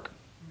of work.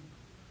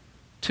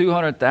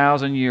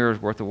 200,000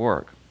 years worth of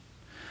work.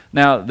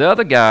 Now, the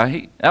other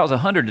guy, that was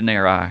 100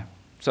 denarii.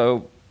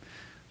 So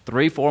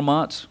 3-4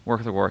 months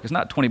worth of work. It's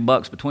not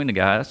 $20 between the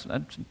guys.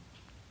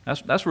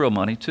 That's real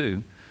money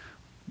too.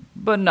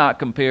 But not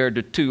compared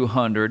to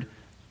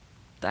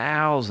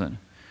 200,000.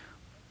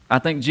 I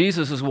think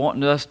Jesus is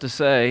wanting us to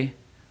say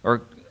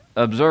or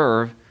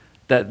observe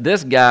that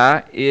this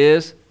guy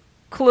is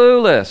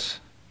clueless.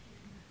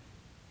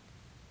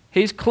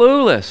 He's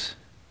clueless.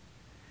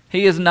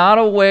 He is not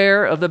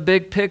aware of the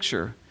big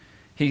picture.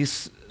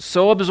 He's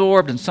so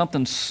absorbed in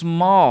something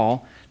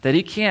small that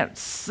he can't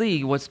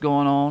see what's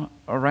going on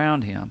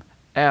around him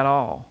at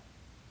all.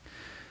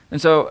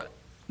 And so,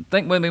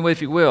 think with me,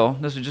 if you will,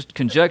 this is just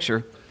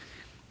conjecture.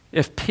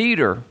 If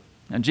Peter,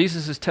 and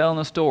Jesus is telling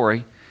a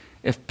story,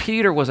 if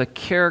Peter was a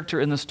character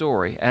in the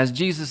story, as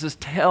Jesus is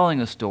telling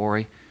the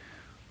story,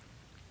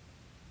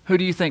 who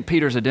do you think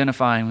Peter's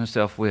identifying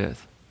himself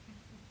with?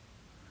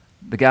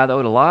 The guy that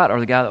owed a lot or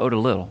the guy that owed a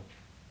little?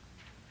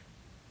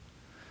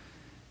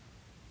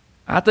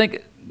 I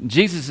think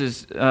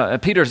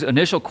Peter's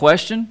initial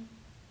question,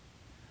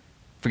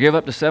 forgive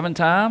up to 7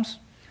 times,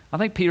 I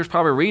think Peter's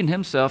probably reading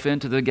himself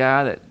into the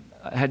guy that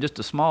had just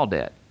a small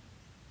debt.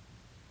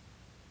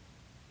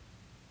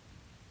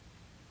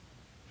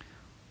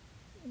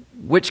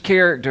 Which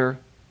character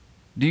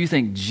do you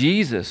think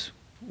Jesus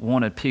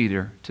wanted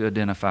Peter to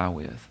identify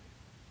with?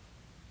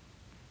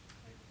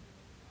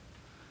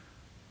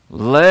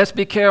 Let's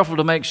be careful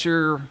to make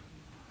sure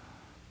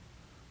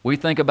we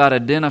think about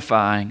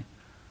identifying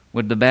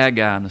with the bad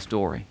guy in the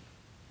story.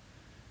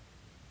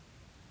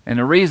 And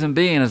the reason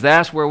being is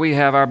that's where we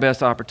have our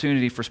best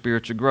opportunity for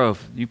spiritual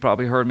growth. You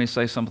probably heard me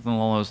say something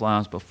along those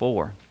lines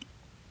before.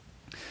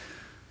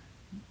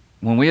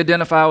 When we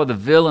identify with the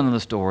villain of the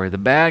story, the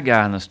bad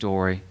guy in the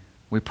story,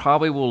 we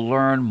probably will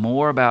learn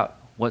more about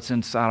what's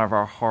inside of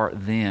our heart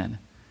then.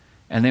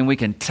 And then we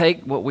can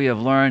take what we have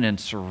learned and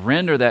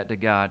surrender that to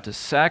God, to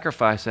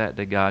sacrifice that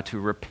to God, to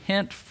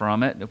repent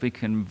from it, to be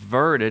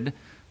converted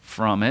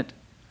from it,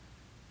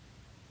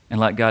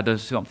 and let God do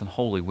something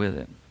holy with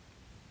it.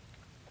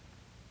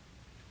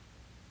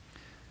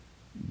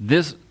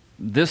 This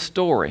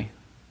story,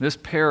 this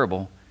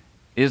parable,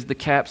 is the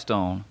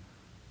capstone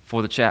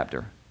for the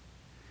chapter.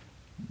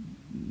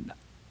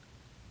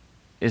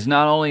 It's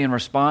not only in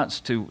response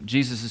to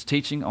Jesus'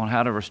 teaching on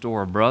how to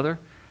restore a brother.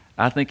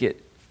 I think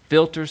it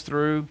filters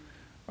through,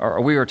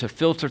 or we are to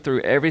filter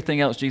through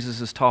everything else Jesus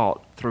has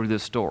taught through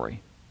this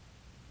story.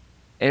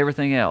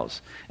 Everything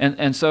else.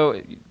 And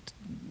so,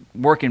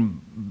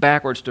 working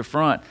backwards to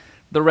front,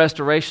 the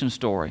restoration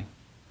story.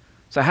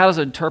 So how does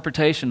an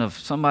interpretation of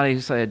somebody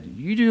who said,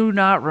 you do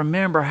not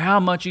remember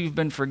how much you've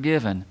been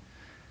forgiven,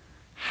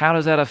 how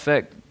does that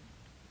affect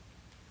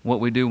what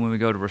we do when we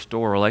go to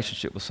restore a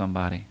relationship with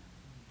somebody?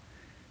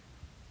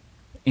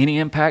 Any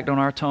impact on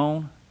our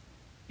tone?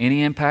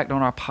 Any impact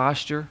on our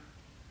posture?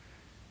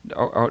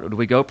 Or do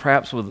we go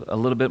perhaps with a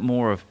little bit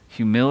more of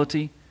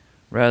humility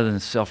rather than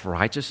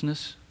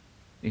self-righteousness?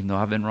 Even though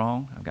I've been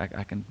wrong,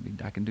 I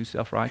can do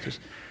self-righteous.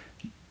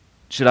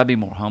 Should I be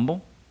more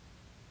humble?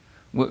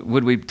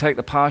 Would we take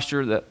the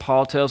posture that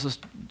Paul tells us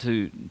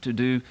to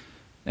do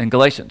in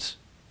Galatians?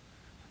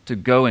 To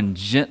go and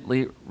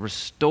gently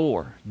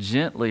restore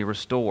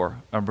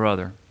a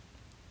brother.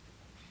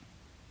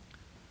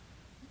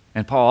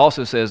 And Paul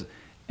also says,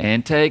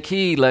 and take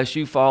heed lest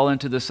you fall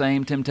into the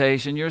same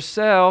temptation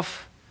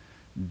yourself.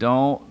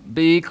 Don't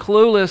be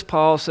clueless,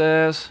 Paul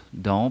says.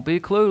 Don't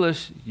be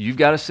clueless. You've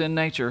got a sin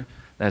nature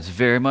that's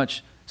very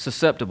much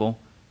susceptible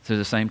to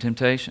the same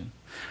temptation.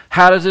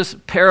 How does this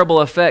parable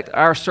affect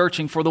our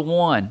searching for the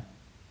one?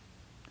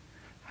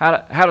 How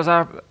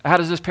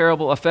does this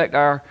parable affect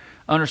our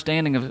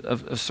understanding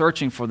of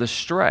searching for the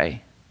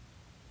stray?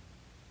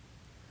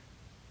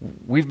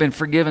 We've been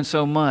forgiven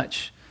so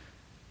much.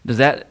 Does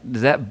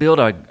that build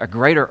a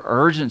greater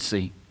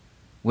urgency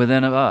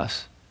within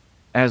us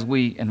as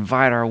we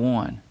invite our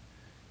one?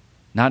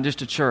 Not just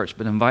to church,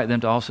 but invite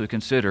them to also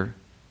consider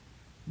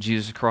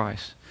Jesus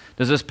Christ.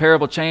 Does this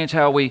parable change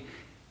how we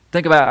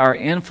think about our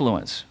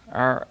influence,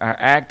 our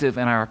active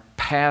and our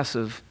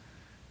passive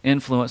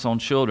influence on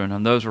children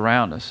and those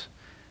around us?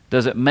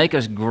 Does it make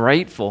us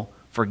grateful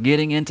for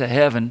getting into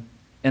heaven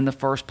in the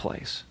first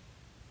place?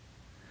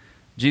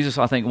 Jesus,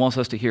 I think, wants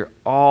us to hear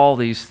all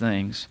these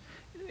things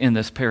in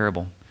this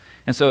parable.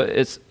 And so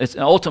it's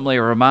ultimately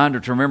a reminder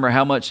to remember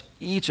how much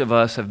each of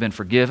us have been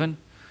forgiven.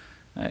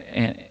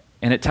 And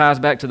it ties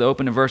back to the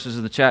opening verses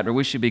of the chapter.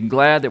 We should be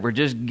glad that we're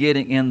just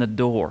getting in the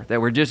door, that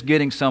we're just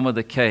getting some of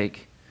the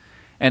cake.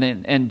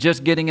 And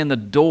just getting in the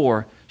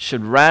door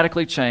should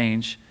radically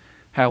change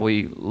how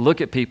we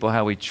look at people,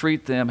 how we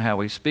treat them, how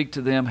we speak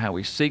to them, how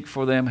we seek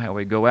for them, how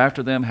we go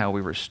after them, how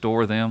we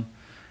restore them,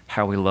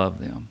 how we love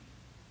them.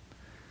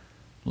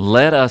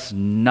 Let us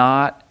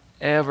not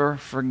ever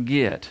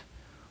forget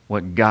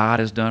what God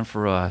has done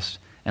for us,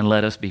 and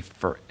let us be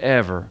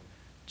forever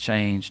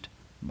changed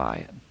by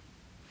it.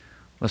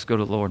 Let's go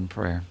to the Lord in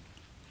prayer.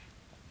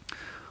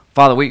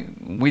 Father,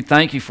 we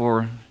thank you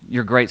for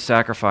your great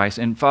sacrifice.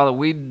 And Father,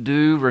 we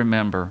do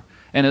remember,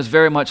 and it's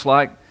very much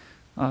like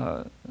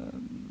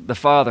the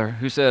Father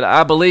who said,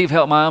 I believe,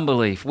 help my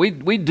unbelief.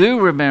 We do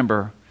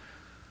remember,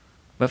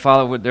 but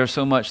Father, there's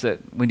so much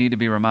that we need to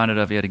be reminded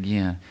of yet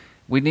again.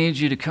 We need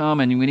you to come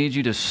and we need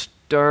you to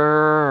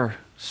stir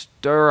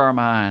our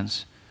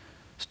minds,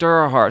 stir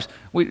our hearts.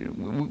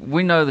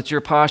 We know that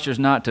your posture is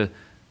not to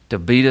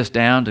beat us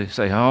down, to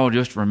say, oh,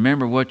 just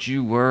remember what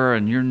you were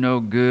and you're no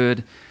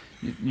good.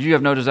 You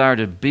have no desire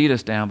to beat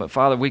us down, but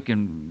Father, we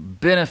can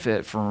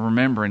benefit from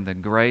remembering the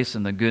grace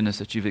and the goodness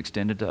that you've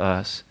extended to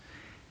us.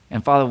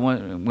 And Father,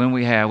 when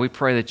we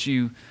pray that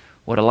you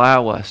would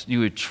allow us,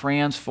 you would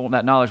transform,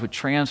 that knowledge would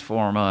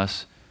transform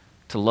us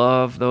to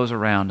love those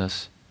around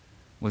us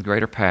with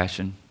greater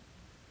passion,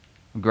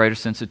 with greater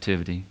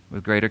sensitivity,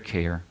 with greater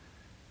care.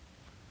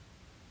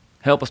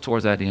 Help us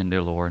towards that end,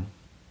 dear Lord.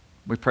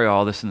 We pray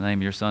all this in the name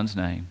of your Son's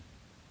name.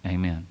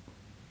 Amen.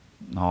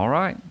 All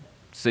right.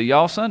 See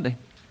y'all Sunday.